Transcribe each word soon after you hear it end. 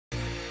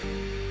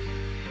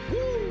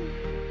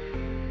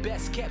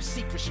best kept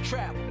secrets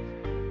travel.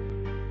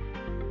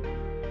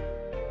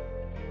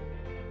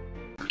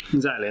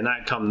 Exactly, and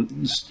that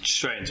comes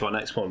straight into our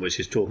next point, which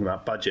is talking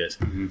about budgets.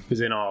 Because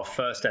in our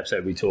first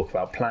episode, we talk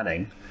about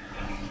planning,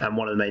 and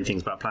one of the main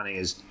things about planning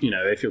is, you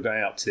know, if you're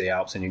going up to the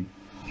Alps and your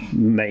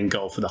main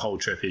goal for the whole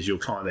trip is you're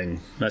climbing,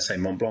 let's say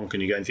Mont Blanc,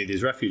 and you're going through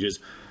these refuges,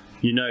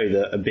 you know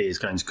that a beer is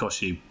going to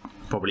cost you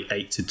probably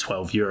 8 to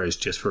 12 euros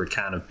just for a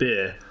can of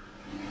beer.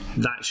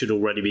 That should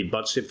already be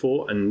budgeted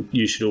for, and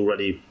you should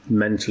already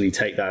mentally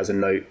take that as a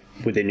note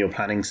within your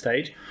planning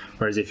stage.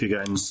 Whereas if you're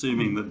going,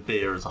 assuming that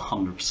beer is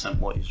 100%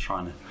 what you're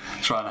trying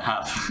to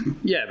have.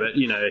 yeah, but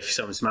you know, if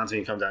someone's mountain,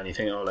 you come down, and you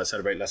think, oh, let's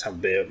celebrate, let's have a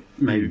beer.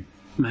 Maybe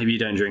you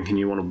don't drink and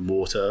you want a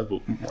water,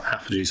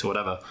 apple juice or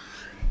whatever.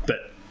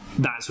 But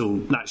that's all.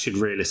 That should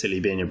realistically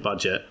be in your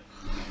budget.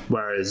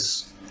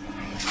 Whereas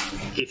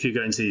if you're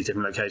going to these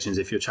different locations,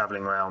 if you're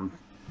traveling around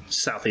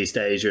Southeast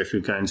Asia, if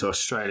you're going to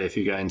Australia, if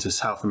you're going to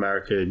South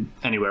America,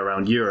 anywhere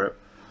around Europe,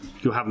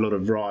 you'll have a lot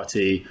of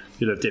variety,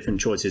 you'll have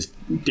different choices,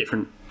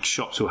 different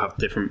shops will have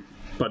different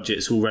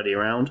budgets already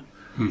around.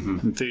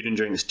 And food and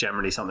drinks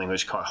generally something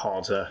which is quite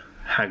hard to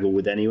haggle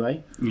with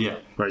anyway. Yeah.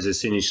 Whereas as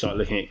soon as you start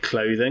looking at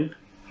clothing,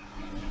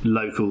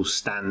 local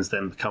stands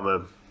then become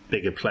a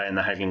bigger player in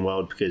the haggling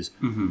world, because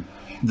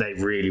they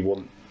really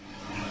want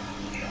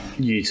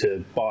you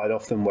to buy it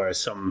off them,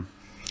 whereas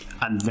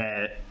and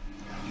they're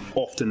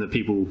often the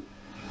people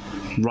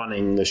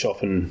running the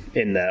shop and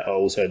in there are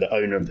also the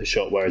owner of the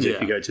shop, whereas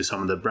if you go to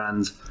some of the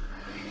brands,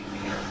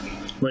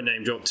 won't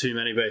name drop too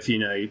many, but if you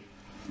know,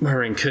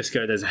 we're in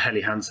Cusco, there's a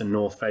Helly Hansen,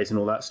 North Face and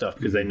all that stuff,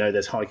 because they know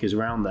there's hikers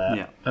around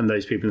there, and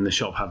those people in the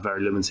shop have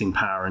very limiting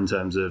power in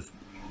terms of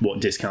what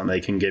discount they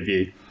can give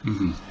you.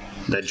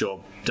 Their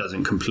job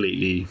doesn't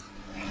completely,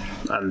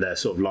 and their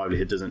sort of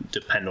livelihood doesn't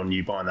depend on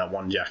you buying that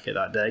one jacket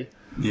that day.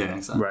 Yeah,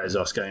 exactly. Whereas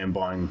us going and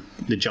buying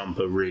the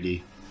jumper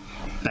really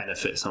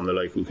benefits on the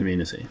local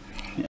community.